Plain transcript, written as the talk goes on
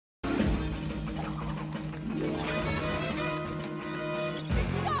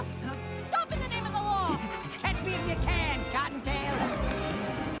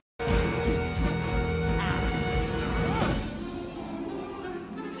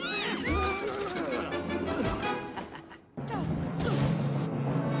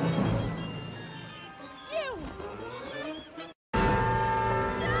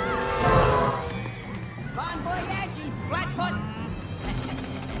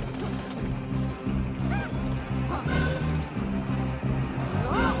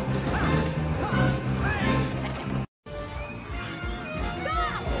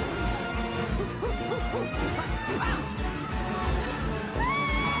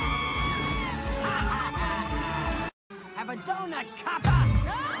a donut, copper!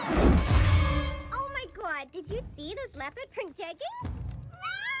 Oh my god, did you see those leopard print jeggings?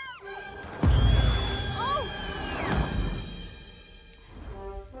 Oh!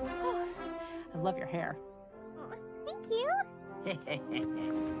 I love your hair. Oh, thank you.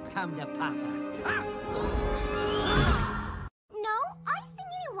 Come to Papa. No, I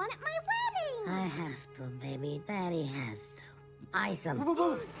sing anyone at my wedding. I have to, baby. Daddy has to. Ice him. No. Wait!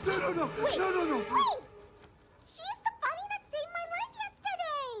 She's the bunny that saved my life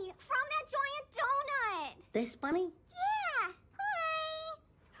yesterday! From that giant donut! This bunny? Yeah! Hi!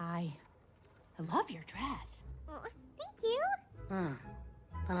 Hi. I love your dress. Oh, thank you.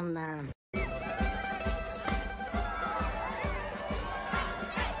 Put him down.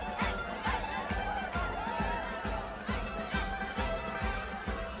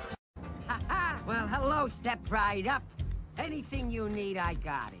 Well, hello, step right up. Anything you need, I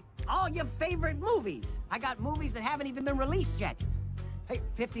got it. All your favorite movies. I got movies that haven't even been released yet. Hey,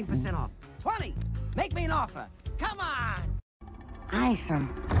 15% off. 20! Make me an offer. Come on! Ice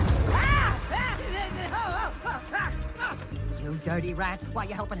him. You dirty rat. Why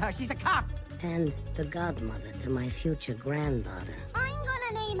you helping her? She's a cop. And the godmother to my future granddaughter. I'm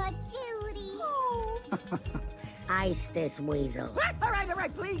gonna name her Judy. Ice this weasel. All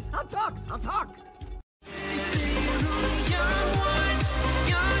right, please. I'll talk.